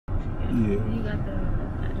Yeah. You got the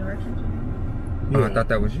directions? Oh, I thought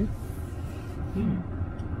that was you.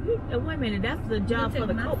 Wait a minute, that's the job for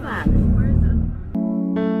the co-pilot. Where is that?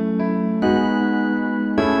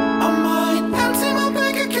 I might empty my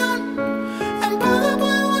bank account and buy that boy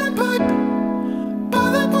a wooden pipe.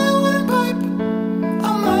 Buy that boy a wooden pipe. I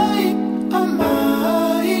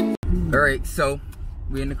might. Alright, so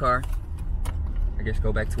we in the car. I guess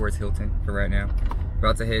go back towards Hilton for right now.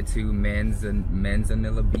 About to head to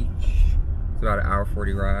Manzanilla Beach. It's about an hour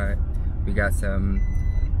 40 ride. We got some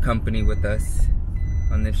company with us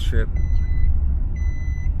on this trip.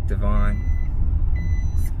 Devon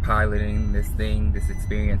is piloting this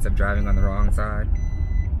experience of driving on the wrong side,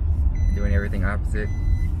 doing everything opposite.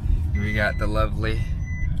 We got the lovely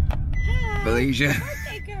Felicia,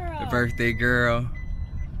 the birthday girl.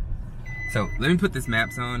 So let me put this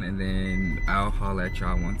maps on and then I'll holler at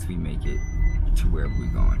y'all once we make it to wherever we're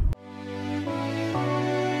going.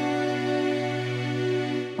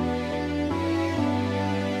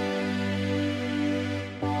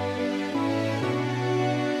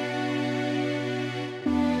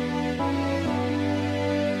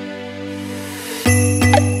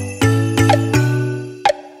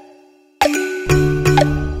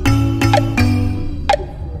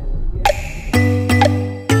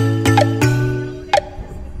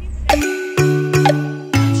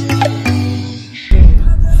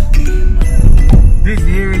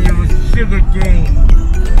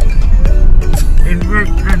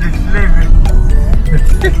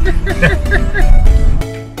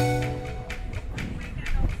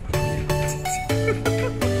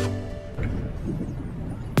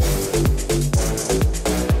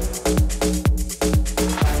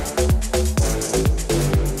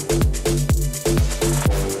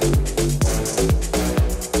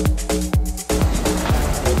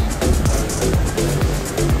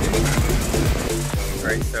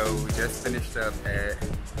 Alright, so we just finished up at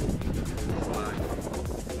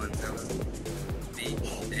Manzanilla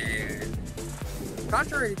Beach, and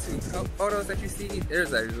contrary to photos that you see,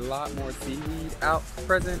 there's a lot more seaweed out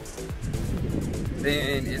present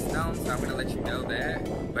than is known, so I'm going to let you know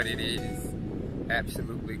that, but it is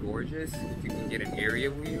absolutely gorgeous. If you can get an area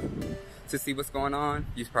view to see what's going on,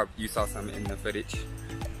 you saw some in the footage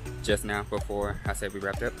just now before I said we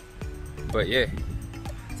wrapped up, but yeah.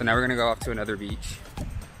 So now we're gonna go off to another beach.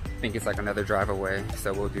 I think it's like another drive away,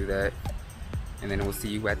 so we'll do that. And then we'll see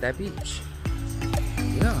you at that beach.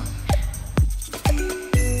 Yeah.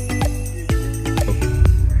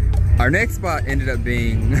 Our next spot ended up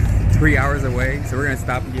being 3 hours away, so we're gonna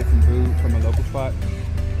stop and get some food from a local spot.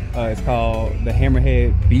 It's called the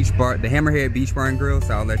Hammerhead Beach Bar, the Hammerhead Beach Bar and Grill,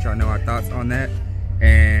 so I'll let y'all know our thoughts on that,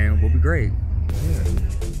 and we'll be great. Yeah.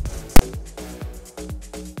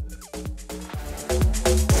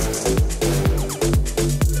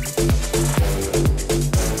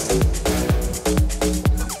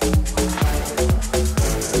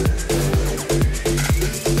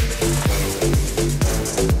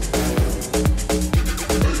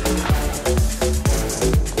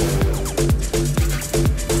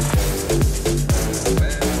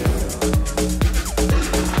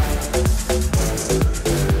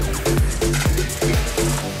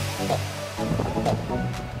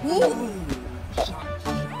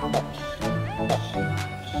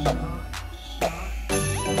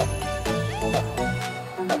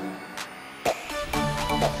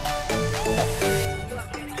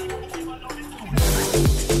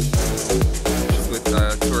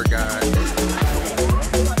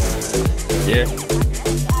 Yeah.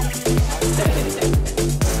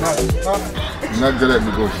 You're not good at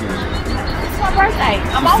negotiating. It's my birthday.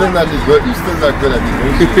 You're still not good. You're still not good at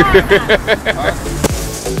negotiating.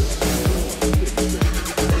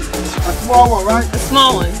 A small one, right? A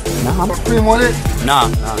small one. Nah. Put cream on it? Nah.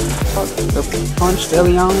 The punch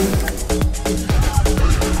deli on.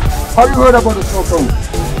 How you heard about the smoke on?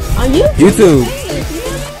 On YouTube? YouTube.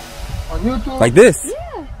 On YouTube? Like this?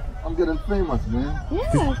 Yeah. I'm getting famous, man.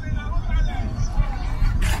 Yeah.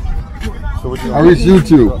 So what you I reach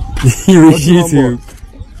YouTube. You reach YouTube.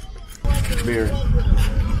 Beer.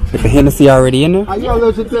 Is the Hennessy already in there? Are you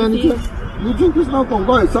allergic to anything? You drink this now, go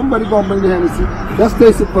ahead. Somebody gonna bring the Hennessy. Let's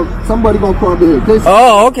taste it for somebody gonna come over here. Taste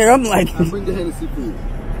oh, okay. I'm like. and bring the Hennessy for you.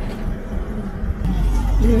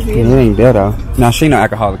 It ain't that though. Nah, she no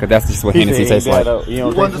alcoholic, cause that's just what Hennessy tastes like. You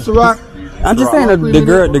want the Ciroc? I'm just saying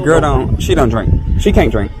the girl don't. She don't drink. She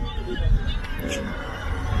can't drink.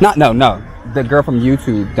 No. The girl from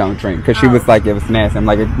YouTube don't drink because she was like it was nasty. I'm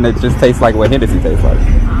like it just tastes like what Hennessy tastes like.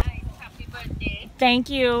 Happy birthday. Thank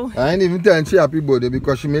you. I ain't even telling she happy birthday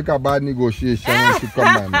because she make a bad negotiation when she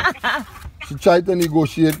come by me. She tried to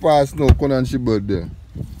negotiate past no con on she birthday.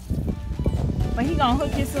 But he gonna hook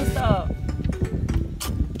his sister up.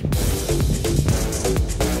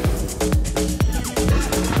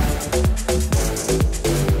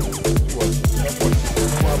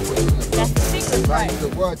 That's the secret, right?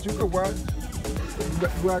 What? You could watch.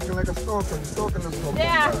 You acting like a stalker. You're stalking the stalker.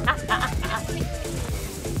 Yeah. That's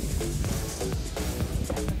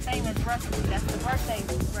the famous recipe. That's the birthday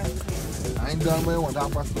recipe. I ain't done with one.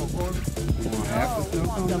 Half a snow cone. You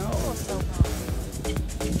want the full snow cone.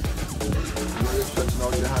 You're stretching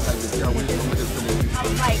out your hand like this. Yeah,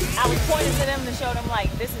 I was pointing to them to show them like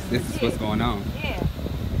this is what's going on. Yeah.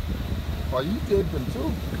 Oh, you taping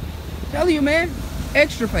too? Tell you, man.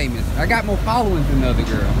 Extra famous. I got more followings than the other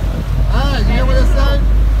girl. Ah, you hear what I said?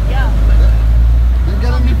 Yeah. You're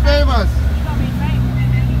getting me famous. You're gonna be famous.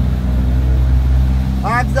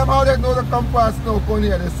 Ask them how they know to come past snow cone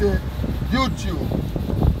here. They say YouTube.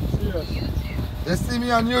 Serious. YouTube. They see me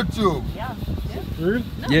on YouTube. Yeah. Really?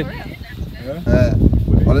 No, Yeah. For real.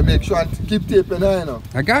 I want to make sure I keep taping there, you know.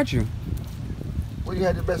 I got you. Where you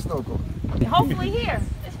had the best snow cone? Hopefully here.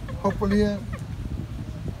 Hopefully here.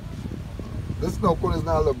 This snow cone is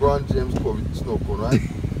not LeBron James snow cone, right?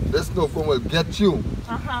 This snow cone will get you.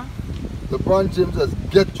 LeBron James has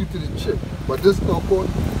get you to the chip. But this snow cone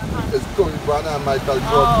is Kobe Bryant and Michael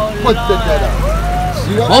Jordan put together.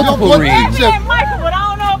 You know, multiple rings. Michael, but I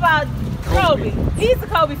don't know about Kobe. He's a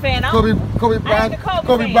Kobe fan. Kobe Bryant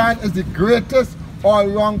Bryant is the greatest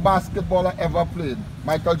all-round basketballer ever played.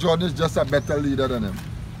 Michael Jordan is just a better leader than him.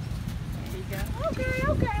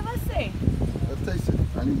 Okay, let's see. Let's taste it.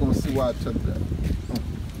 And you're going to see why I took that.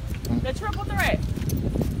 The triple threat.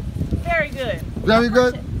 Very good. Very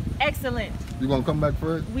good? Excellent. You going to come back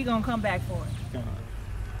for it? We going to come back for it.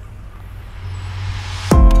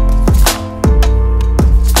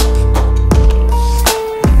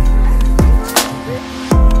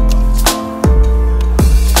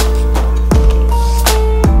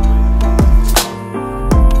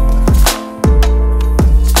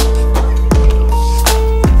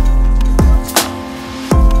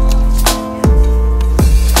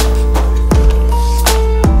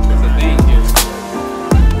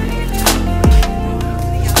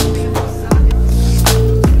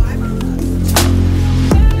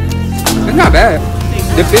 Not bad.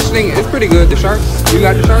 The fish thing is pretty good. The shark. You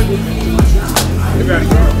got the shark?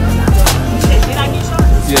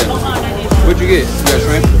 Yeah. What'd you get? You got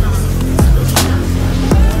shrimp?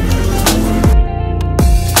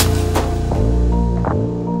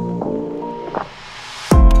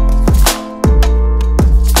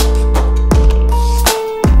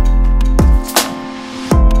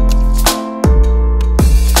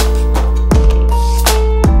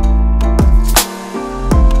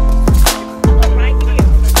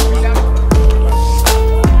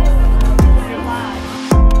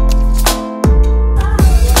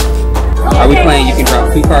 You can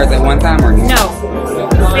drop 2 cards at one time or no? No.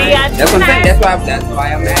 See, that's what I'm saying. That's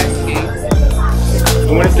why I'm asking.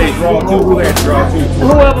 And when it says draw 2, who has to draw 2?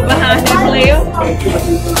 Whoever behind the player.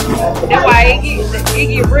 That's why it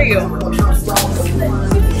get real.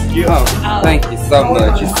 Oh, thank you so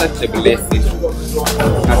much. You're such a blessing.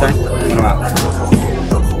 My turn?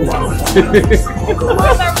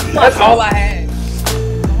 That's all I had.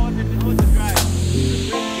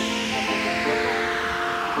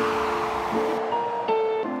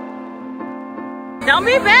 Don't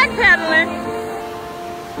be backpedaling.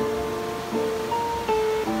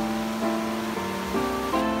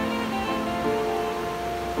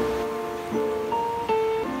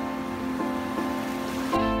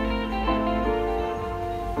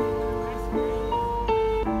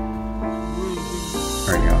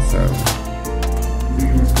 Alright, y'all, so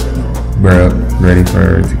we're up, ready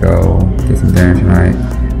to go get some dinner tonight.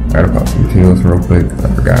 Gotta pop some pills real quick.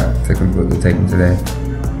 I forgot to completely take them today.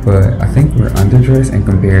 But I think we're underdressed and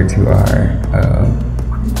compared to our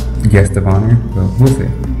guest of honor, but we'll see.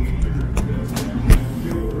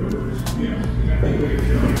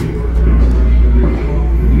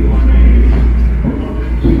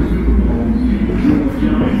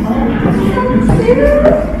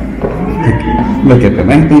 Look at them,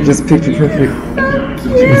 ain't they just picture perfect?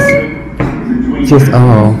 Just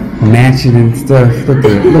all matching and stuff. Look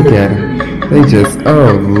at them. They just,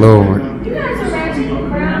 oh Lord.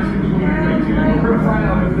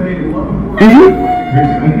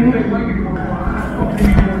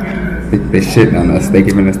 They're shitting on us. They're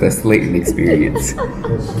giving us that Slayton experience.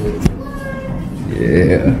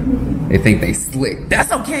 Yeah. They think they slick.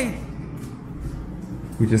 That's okay.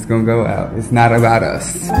 We're just gonna go out. It's not about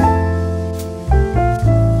us.